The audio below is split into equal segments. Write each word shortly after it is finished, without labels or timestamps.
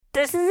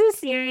This is a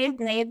series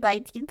made by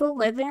people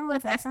living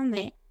with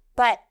SMA,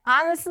 but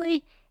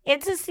honestly,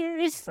 it's a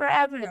series for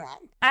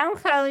everyone. I'm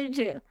Carly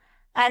Drew.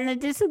 I'm a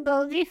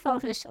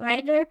disability-focused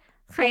writer,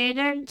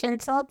 creator,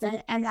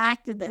 consultant, and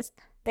activist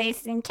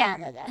based in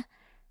Canada.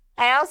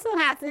 I also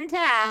happen to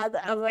have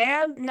a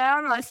rare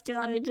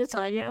neuromuscular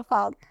disorder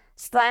called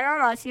spinal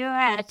muscular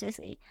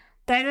atrophy,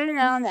 better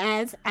known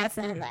as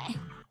SMA.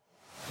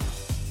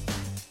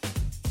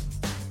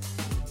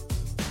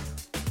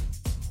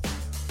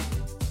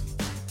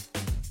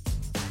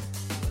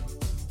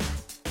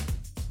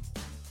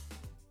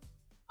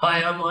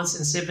 Hi, I'm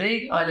Martin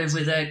Sibley. I live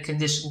with a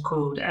condition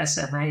called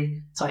SMA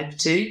type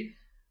 2.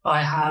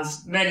 I have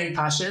many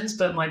passions,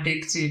 but my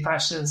big two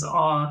passions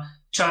are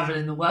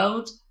traveling the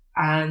world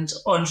and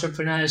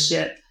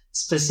entrepreneurship,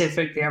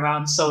 specifically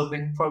around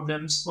solving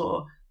problems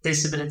for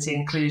disability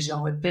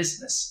inclusion with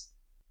business.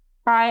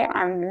 Hi,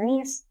 I'm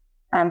Luis.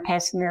 I'm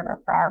passionate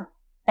about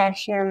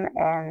fashion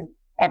and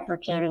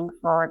advocating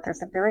for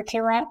disability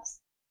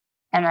rights,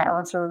 and I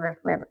also live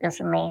with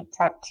SMA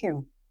type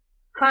 2.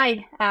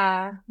 Hi,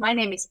 my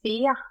name is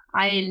Pia.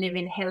 I live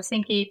in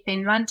Helsinki,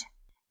 Finland,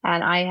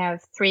 and I have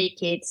three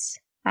kids.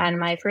 And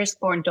my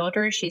firstborn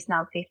daughter, she's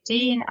now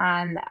 15,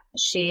 and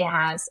she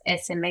has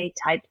SMA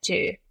type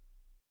 2.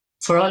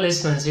 For our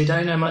listeners who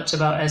don't know much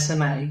about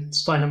SMA,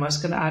 spinal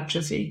muscular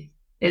atrophy,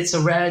 it's a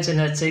rare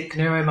genetic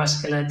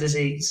neuromuscular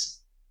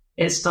disease.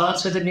 It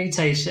starts with a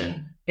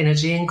mutation in a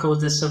gene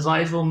called the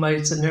survival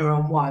motor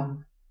neuron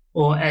 1,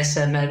 or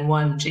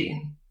SMN1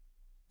 gene.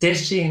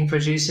 This gene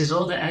produces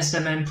all the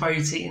SMN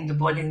protein the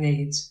body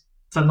needs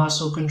for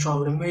muscle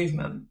control and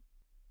movement.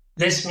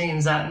 This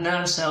means that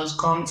nerve cells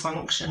can't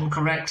function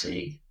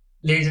correctly,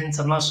 leading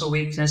to muscle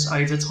weakness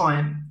over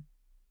time.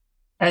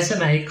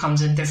 SMA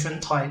comes in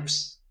different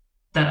types.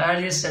 The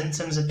earlier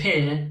symptoms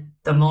appear,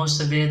 the more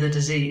severe the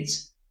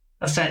disease,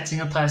 affecting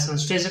a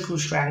person's physical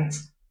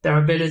strength, their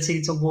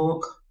ability to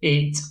walk,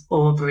 eat,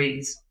 or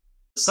breathe.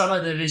 Some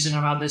of the vision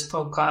around this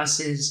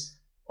podcast is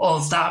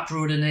of that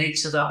broader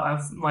nature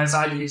that my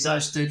values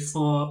I've stood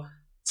for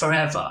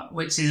forever,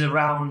 which is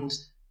around,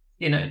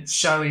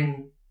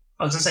 showing,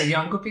 I was going to say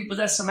younger people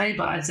with SMA,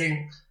 but I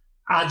think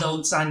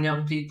adults and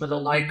young people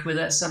alike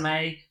with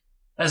SMA,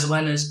 as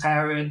well as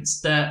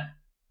parents, that,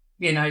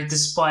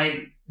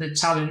 despite the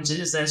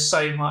challenges, there's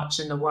so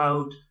much in the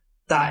world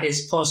that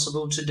is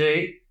possible to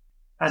do.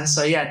 And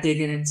so,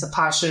 digging into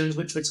passions,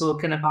 which we're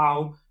talking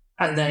about,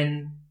 and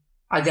then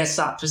I guess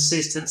that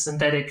persistence and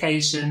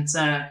dedication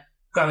to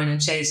going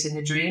and chasing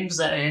the dreams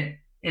that it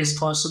is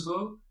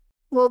possible.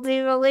 We'll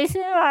be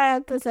releasing our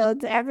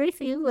episodes every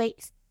few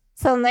weeks,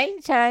 so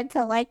make sure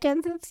to like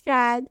and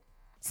subscribe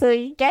so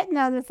you get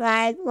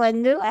notified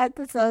when new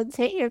episodes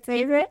hit your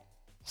favorite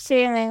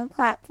streaming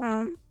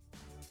platform.